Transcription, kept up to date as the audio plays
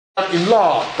in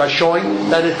law by showing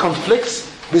that it conflicts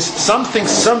with something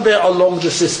somewhere along the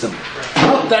system.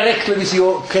 Not directly with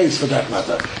your case for that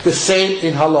matter. The same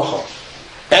in halacha.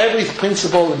 Every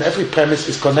principle and every premise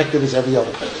is connected with every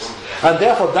other premise. And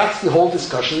therefore that's the whole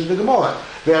discussion in the Gemara.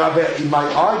 Where in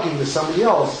my arguing with somebody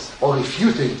else, or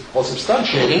refuting, or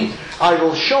substantiating, I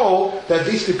will show that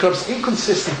this becomes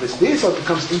inconsistent with this, or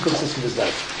becomes inconsistent with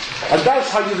that. And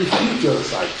that's how you refute the other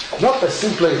side. Not by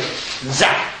simply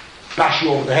zap, bash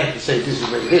you over the head and say this is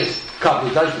what it is. Can't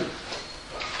be done.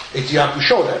 You have to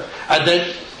show that. And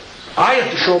then I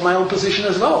have to show my own position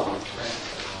as well.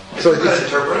 So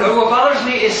what bothers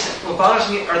me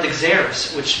are the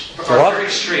xeris, which are very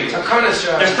extreme. There's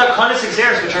takonis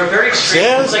xeris, which are very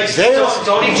extreme.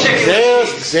 Don't eat chicken.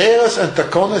 Xeris and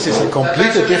takonis is a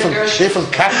completely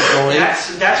different category.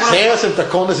 Xeris and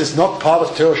takonis is not part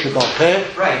of Torah Shebal Peh.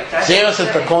 Right. Xeris and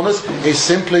takonis is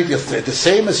simply the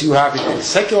same as you have it in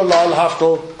secular law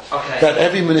al-haftal. Okay. That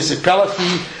every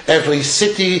municipality, every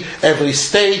city, every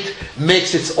state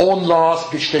makes its own laws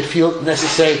which they feel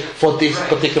necessary for this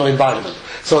particular environment.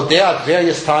 So there at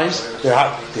various times they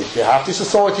have this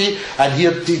authority, and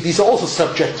here these are also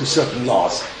subject to certain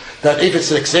laws. That if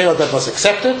it's an xera that was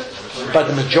accepted by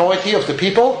the majority of the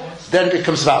people, then it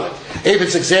becomes valid. If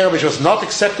it's an xera which was not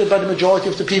accepted by the majority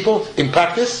of the people in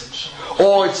practice,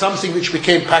 or it's something which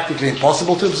became practically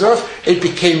impossible to observe, it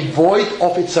became void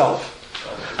of itself.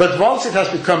 But once it has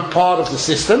become part of the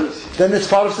system, then it's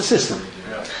part of the system.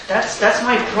 That's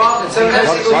my problem. So you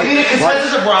need a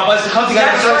consensus of rabbis to come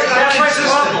together. That's my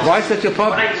problem. Why is that your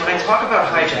problem? When I talk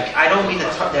about hijack, I don't mean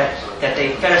that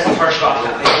they fed us the Harshvach. I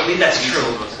believe that's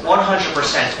true.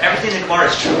 100%. Everything in Gemara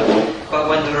is true. But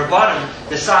when the Rabbanim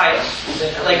decide,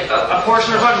 like a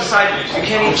portion of the Rabbanim decide, you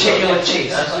can't eat chicken with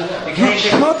cheese. You can't eat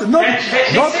chicken.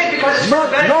 They say because it's for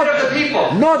the benefit of the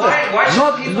people. Not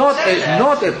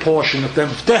a portion of them.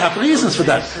 They have reasons for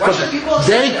that.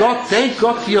 They got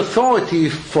the authority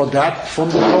for that from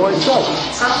the Torah itself.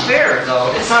 It's not fair,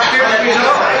 though. It's not fair that we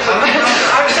know.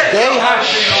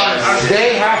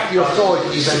 They have the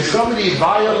authority. When somebody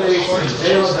violates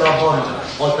the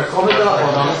Rabbanim or the Kohen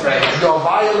Rabbanim, they are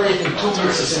violating two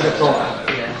mitzvahs in the Torah.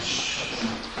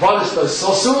 One is the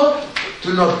Sosur, to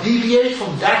not deviate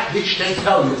from that which they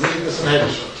tell you, meaning the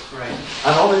Sanhedrin.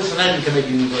 And only the Sanhedrin can make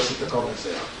you universal the Kohen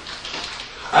there.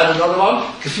 And another one,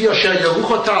 K'fi Asher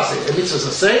Yerucho Taseh, a mitzvah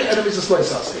Saseh and a mitzvah Sloi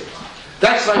Saseh.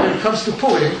 That's why when it comes to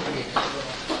Purim,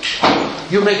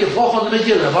 you make a broch on the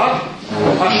Megillah, what?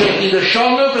 Asher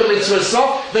Yidashonu b'mitzvah Sof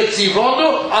v'tzivonu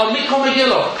al mikro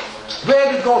Megillah. Where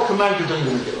did God command you during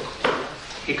the Megillah?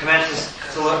 He commands us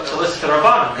to listen to the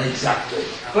Rabbanim. Exactly.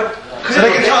 But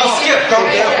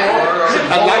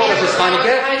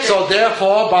so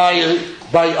therefore,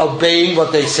 by obeying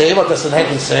what they say, what the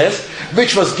Sanhedrin says,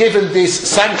 which was given this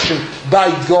sanction by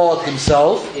God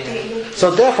Himself. So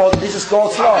therefore, this is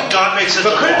God's law. God makes it.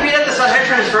 But could it be that the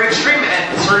Sanhedrin is very extreme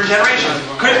in certain generations?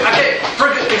 For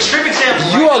extreme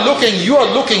example. You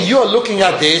are looking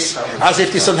at this as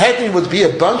if the Sanhedrin would be a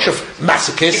bunch of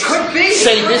masochists,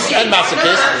 sadists and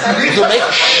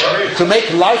masochists, to make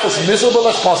life as miserable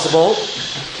as possible.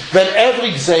 When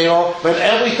every gzeira, when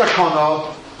every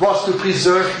takana was to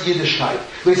preserve Yiddishkeit.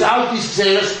 Without these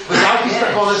gzeiras, without these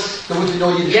takonas, there would be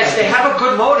no Yiddishkeit. Yes, they have a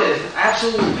good motive.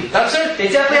 Absolutely. That's it. They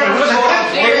definitely have a good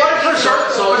motive. They want to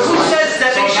preserve. But who says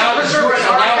that they should preserve it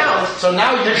on our account? So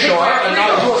now you're short, and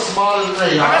now you're smarter than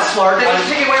they are. I'm not smart. They just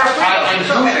take away our freedom.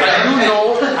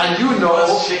 And you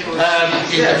know,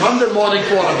 in the Monday morning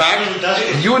quarterback,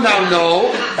 you now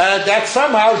know that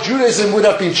somehow Judaism would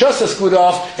have been just as good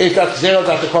off if that zero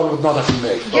that the Quran would not have been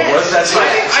made. Yes,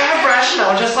 I have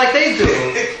rationale just like they do.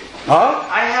 Huh?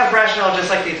 I have rationale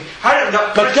just like they do.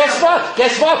 But guess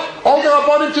what? All the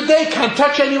Rabbanim today can't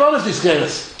touch any one of these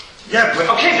zeros. Yeah, but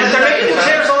okay, but they're making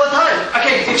zeros all the time.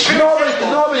 Okay,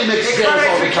 nobody makes zeros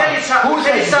all the time. Who's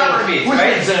making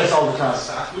zeros all the time?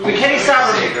 We can't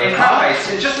stop in Christ.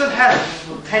 It just doesn't have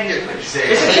 10 years.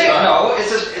 It's a zero. No,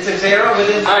 it's a zero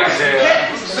within.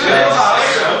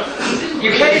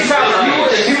 You can't stop it.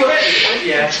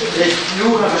 Yeah. You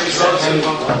have accepted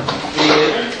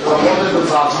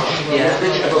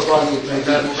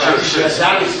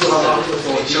that is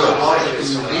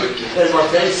and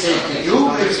what they say to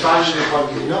you is binding upon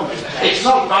you. It's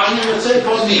not binding, it's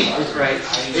upon me. Right.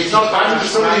 It's not binding to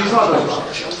somebody who's not a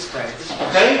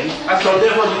okay? So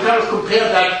therefore you cannot compare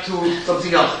that to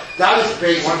something else. That is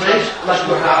basically like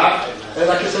you have,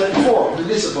 like I said before,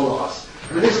 municipal laws.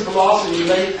 Municipal laws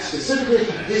relate specifically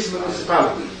to this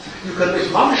municipality. You can make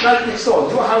mamish right next door.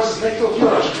 Your house is next door to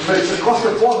yours, but it's across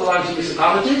the borderline to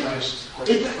municipality.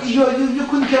 You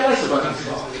couldn't care less about this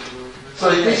law. So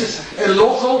this is a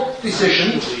local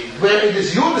decision where it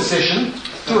is your decision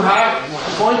to have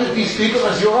appointed these people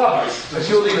as your rabbis, as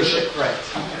your leadership. Right.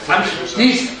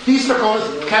 These takonas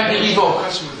can be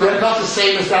revoked. They're not the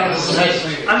same as that of the Senate.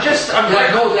 I'm bringing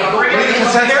it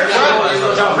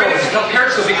to compare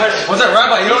to because what's that,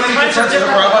 Rabbi? You don't need consensus of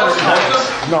Rabbi to revoke them?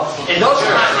 No. In those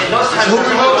times, who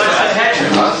revokes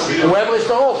it? Whoever is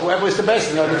the oath, whoever is the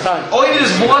best at the time. All you need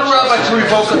is one rabbi to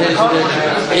revoke them.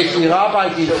 If the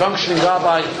rabbi, the functioning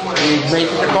rabbi, made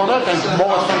the takona, then the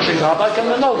more functioning rabbi can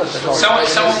annul the takona.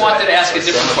 Someone wanted to ask a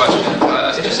different question,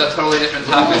 just a totally different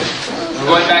topic.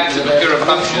 Going back to the Bakir of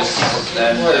Hamshus,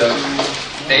 that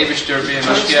the Eibishter being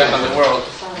Mashkiach of the world.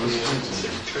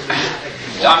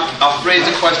 I'll phrase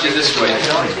the question this way.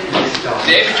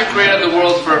 The Eibishter created the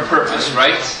world for a purpose,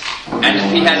 right? And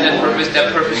if he has that purpose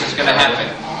is going to happen.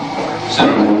 So,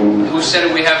 who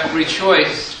said we have free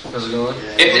choice?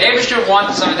 If the Eibishter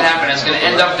wants something to happen, it's going to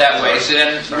end up that way. So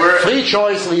then free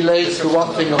choice relates to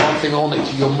one thing and one thing only,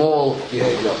 to your moral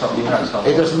behavior.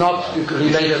 It does not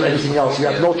relate to anything else. You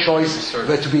have no choice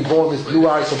whether to be born with blue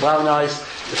eyes or brown eyes,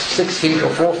 6 feet or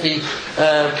 4 feet,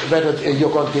 whether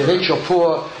you're going to be rich or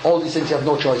poor. All these things you have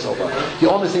no choice over. The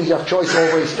only thing you have choice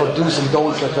over is for do's and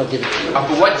don'ts that are given to you.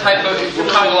 But what type of... We're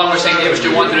coming along, we're saying the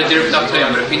Eibishter wanted to do it up to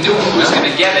him, but if he knew who was going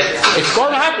to get it... It's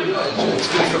going to happen.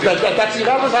 That's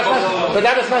irrelevant. But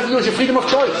that has nothing to do with your freedom of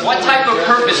choice. What type of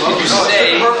purpose could you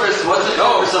say? What's the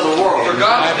purpose of the world? For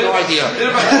God? I have no idea.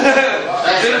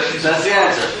 That's the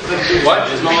answer. What?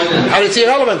 And it's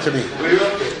irrelevant to me.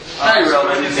 Not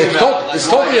irrelevant. It's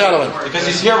totally irrelevant. Because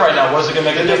he's here right now, what is it going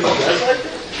to make a difference?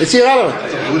 It's irrelevant.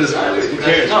 No,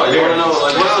 you want to know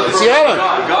what's the It's irrelevant.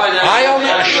 I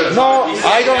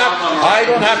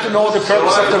don't have to know the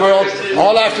purpose of the world.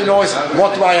 All I have to know is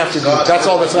what do I have to do. That's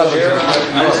all that's relevant to me.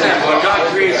 I understand. What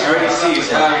God creates, you already sees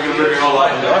how you're going to live your whole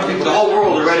life. The whole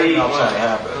world already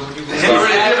happened.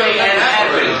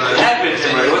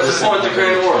 What's the point of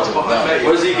creating the world?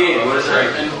 What does he gain? What is it?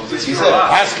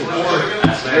 Ask him.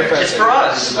 It's for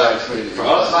us. For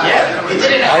us? Yeah. He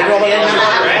did it. I know what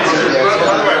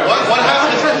What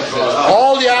happened?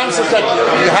 all the answers that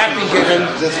you have been given,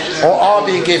 or are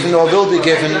being given, or will be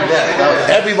given,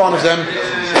 every one of them,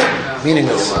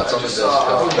 meaningless.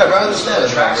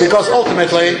 Because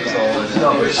ultimately,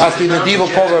 as the medieval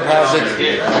proverb has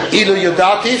it, either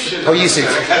Yudatif or Yisif.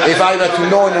 If I were to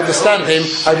know and understand him,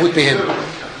 I would be him.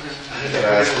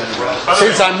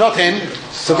 Since I'm not him,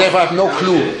 so therefore I have no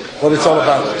clue what it's all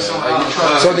about.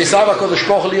 So the Savak of the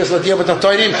Schochet is what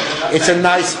it's a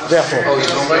nice therefore.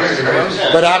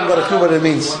 But I haven't got a clue what it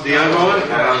means.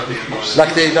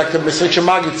 Like the Mesricha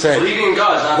Magid said.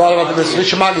 What the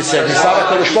Mesricha Magid said, the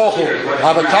Savak of the Schochet,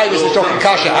 aber Kai is the talking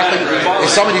kasha. If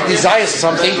somebody desires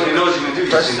something,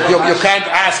 you can't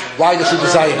ask why does he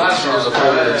desire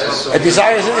it. A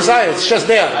desire is a desire, it's just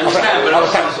there.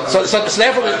 So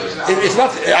therefore it's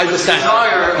not I understand.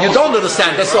 You don't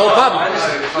understand, that's the whole problem.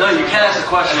 No, you can't ask a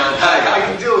question on I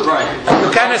can do it right.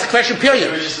 You can't ask a question,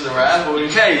 period. You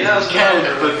can,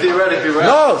 but theoretically, right?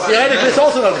 No, theoretically it's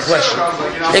also not a question.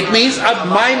 It means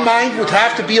my mind would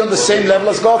have to be on the same level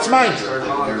as God's mind.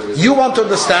 You want to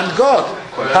understand God.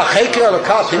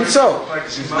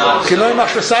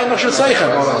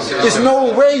 There's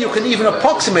no way you can even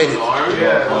approximate it,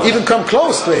 even come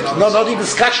close to it, not even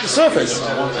scratch the surface.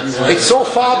 It's so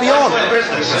far beyond.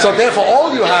 So therefore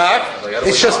all you have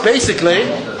is just basically,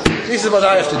 this is what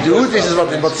I have to do, this is what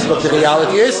the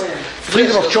reality is.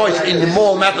 Freedom of choice in the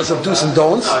moral matters of do's and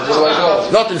don'ts,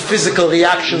 not in physical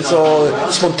reactions or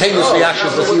spontaneous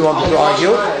reactions as you wanted to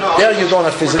argue. There you don't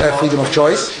have freedom of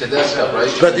choice.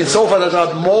 But in so far that there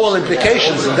are moral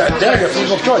implications, there you have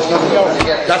freedom of choice. Nothing else.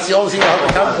 That's the only thing I have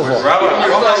accountable for. Rabbi,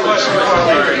 one last question before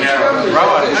we very narrow.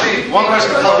 Rabbi, one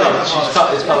question before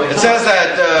we. It says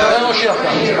that. No,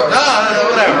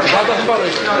 whatever.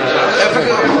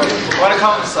 When it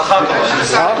comes to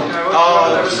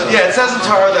yeah, it says in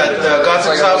Torah that God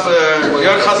sends out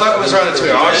Yod Chazak Mizran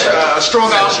a strong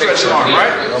outstretched arm,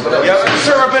 right? You have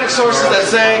certain rabbinic sources that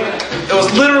say it was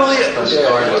literally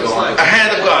a hand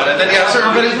of God, and then you have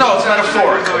certain rabbinic, no, it's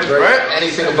metaphoric, right?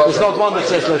 There's not one that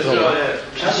says literally.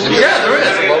 Yeah, there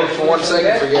is. For 1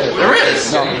 second, forget it. There is.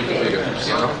 No.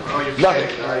 Nothing.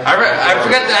 I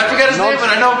forget his name, but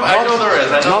I know there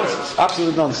is. Nonsense.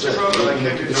 Absolute nonsense.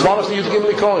 It's one of the Yud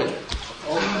Gimel Kohen.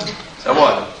 And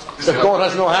what? If God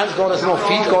has no hands, God has no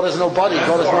feet, God has no body,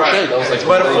 God has no shape. It's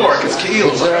metaphoric. It's keil.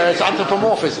 It's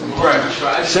anthropomorphism.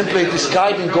 Right. Simply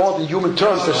describing God in human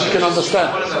terms that he can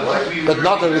understand. But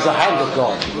not that there is a hand of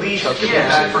God.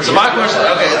 So my question,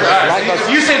 okay, if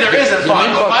you say there isn't,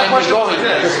 fine. My question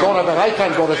is God have a right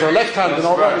hand, God has a left hand, and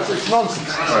all that. It's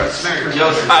nonsense. I'll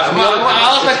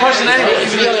ask that question anyway.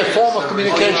 It's merely a form of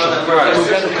communication to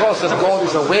get across that God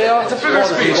is aware, God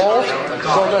is involved.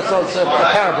 So that's a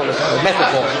parable, a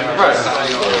metaphor. Right.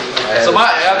 So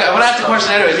I'm going to ask the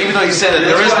question anyways, even though you said that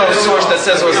there is no source that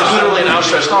says it was literally an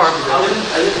outstretched arm.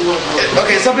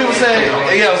 Okay, some people say,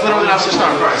 yeah, it was literally an outstretched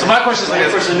arm. So my question is like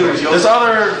this. There's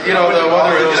other,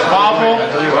 whether it was Bible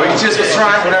or you just was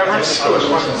trying, whatever.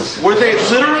 Were they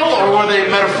literal or were they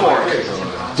metaphoric?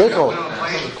 Literal.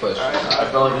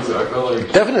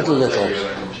 Definitely literal.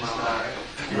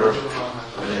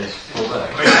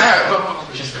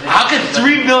 How can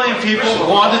 3 million people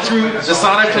wander through the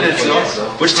Sinai Peninsula,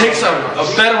 which takes a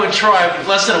Bedouin tribe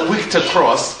less than a week to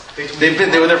cross?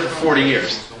 They were there for 40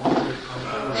 years. Oh,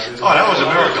 that was a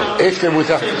miracle. If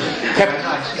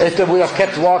they would have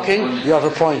kept walking, you have a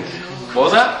point. What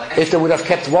was that? If they would have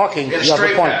kept walking, you have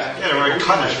a point. Yeah, they were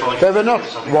cutters for They were not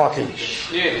walking.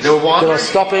 They were wandering? They were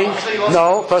stopping.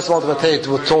 No, first of all, they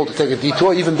were told to take a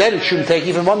detour. Even then, it shouldn't take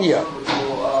even 1 year.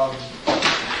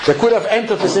 They could have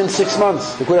entered within 6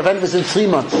 months. They could have entered within 3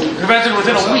 months. They entered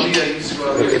within a week.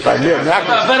 If they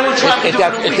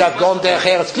had gone there,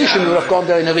 Gerrit Klishen would have gone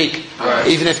there in a week. Right.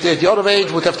 Even if the other way,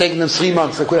 it would have taken them 3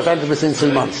 months. They could have entered within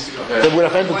 3 months. Okay. They would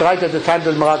have entered right at the time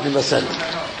that Meraglim was sent.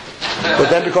 But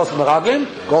then because of Meraglim,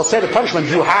 God said the punishment,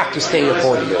 you have to stay here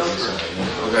 40 years.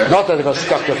 Okay. Not that they got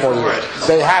stuck there 40 years.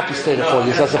 They had to stay there 40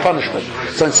 years. That's the punishment.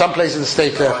 So in some places they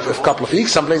stayed there a couple of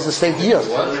weeks, some places they stayed years.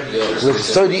 With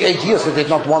 38 years they did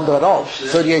not wander at all.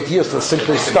 38 years they were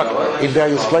simply stuck in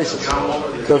various places.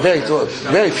 There were very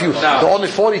few. There were only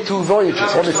 42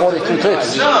 voyages, only 42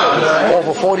 trips.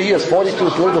 Over 40 years, 42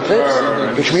 total trips.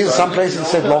 Which means some places they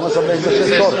stayed longer, some places they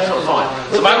stayed shorter.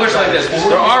 So my question is like this.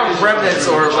 There are remnants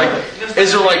or like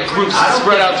Israelite groups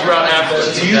spread out throughout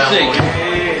Africa. Do you think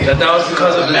that was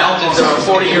because of the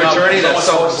 40-year journey that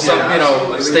some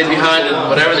stayed behind and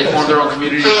whatever, they formed their own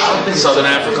communities in Southern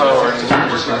Africa or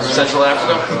Central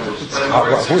Africa?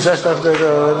 Who says that? What's it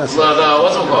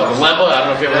called? The Lemba? I don't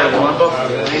know if you ever heard of the Lemba.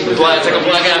 It's like a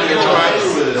black African tribe.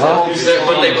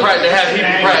 But they have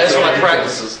Hebrew Israelite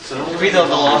practices. Read the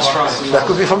lost tribes. That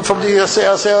could be from the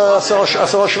Schochet.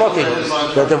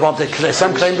 That they want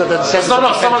some claim that they're some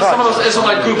of those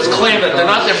Israelite groups claim that they're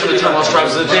not there for the 10 lost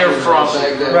tribes, that they're from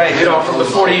from the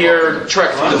 40-year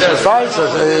trek through the desert. Right, so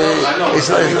it's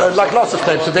like lots of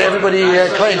claims. Today everybody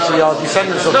claims we are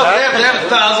descendants of that. No, they have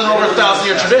over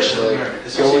 1,000-year tradition.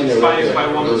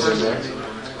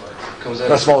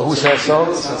 First of all, who says so?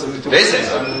 They say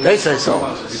so. They say so.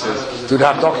 Do they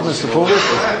have documents to prove it?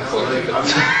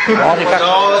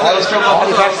 Artifacts to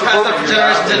prove it? From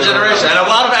generation to generation. And a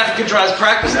lot of African tribes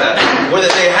practice that, where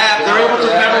they're able to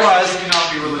memorize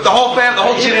the whole family, the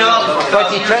whole genealogy.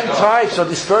 But the 10 tribes are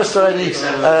dispersed already,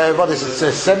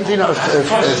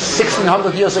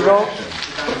 1,600 years ago?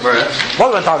 Right.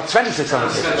 What went out?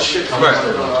 2,600 years ago. Right.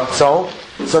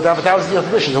 So they have 1,000-year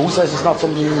tradition. Who says it's not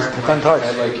from the 10 tribes?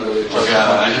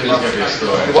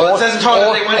 Well, it says in Torah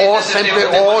that they went or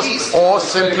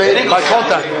simply by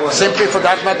contact. Simply for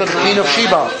that matter, the Queen of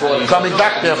Sheba coming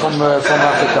back there from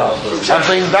Africa and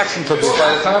bringing back some tradition.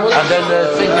 And then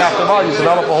thinking after a while, you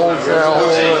develop a whole history.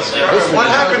 What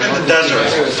happened in the desert?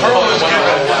 Torah was given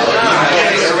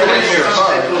 40 years.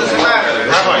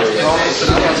 Rabbi,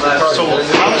 so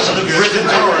how does the written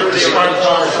Torah describe the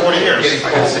Torah for 40 years?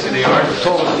 That's it?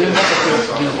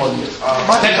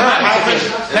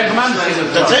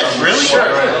 Really? Sure.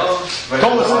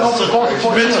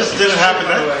 Mitzvahs didn't happen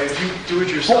then?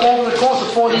 Over the course of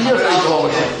 40 years,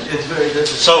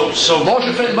 So Moshe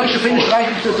finished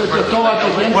writing the Torah to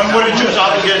bring. when were the Jews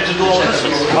obligated to do all this?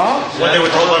 When they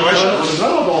were told by Moshe?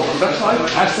 That's right.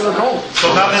 That's still a goal.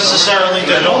 So not necessarily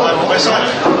they don't have a Messiah.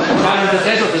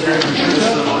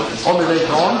 Only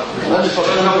later on. So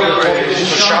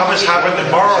Shabbos happened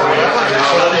tomorrow.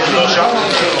 So that there's no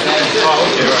Shabbos. Oh,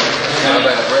 okay,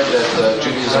 right. I've read that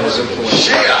Judaism was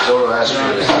influenced by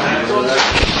Zoroastrianism.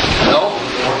 No?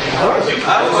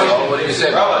 What do you say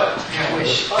about that?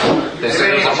 They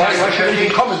say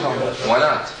ain't coming on that. Why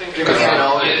not?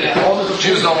 Because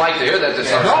Jews don't like to hear that.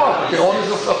 No, the onus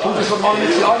of proof is what one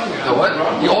makes the argument. The what?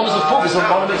 The onus of proof is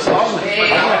what one makes the argument.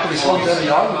 I don't have to respond to any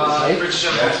argument.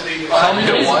 Tell me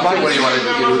the reason why. What do you want to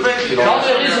do? Tell me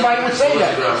the reason why you would say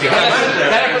that.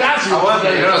 Then I could answer you.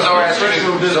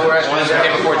 Zoroastrians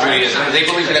came before Judaism. They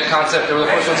believed in a concept. They were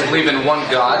the first ones to believe in one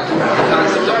God. The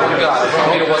concept of one God.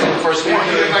 Peter wasn't the first one.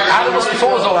 Adam was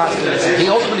before Zoroastrians. He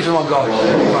also believed in one God.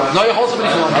 No, he also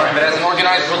believed in one God. But as an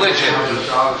organized religion.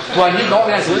 Well, I need an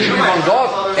organized religion with one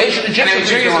God. Ancient Egyptians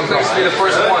believed in one God. Be the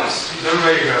first ones.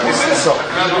 He said so.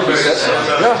 Who said so?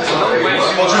 Yeah.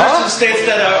 Well, Judaism states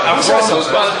that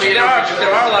Well,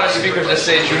 there are a lot of speakers that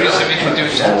say Judaism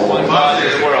introduced one God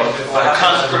in the world.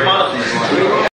 concept of monotheism.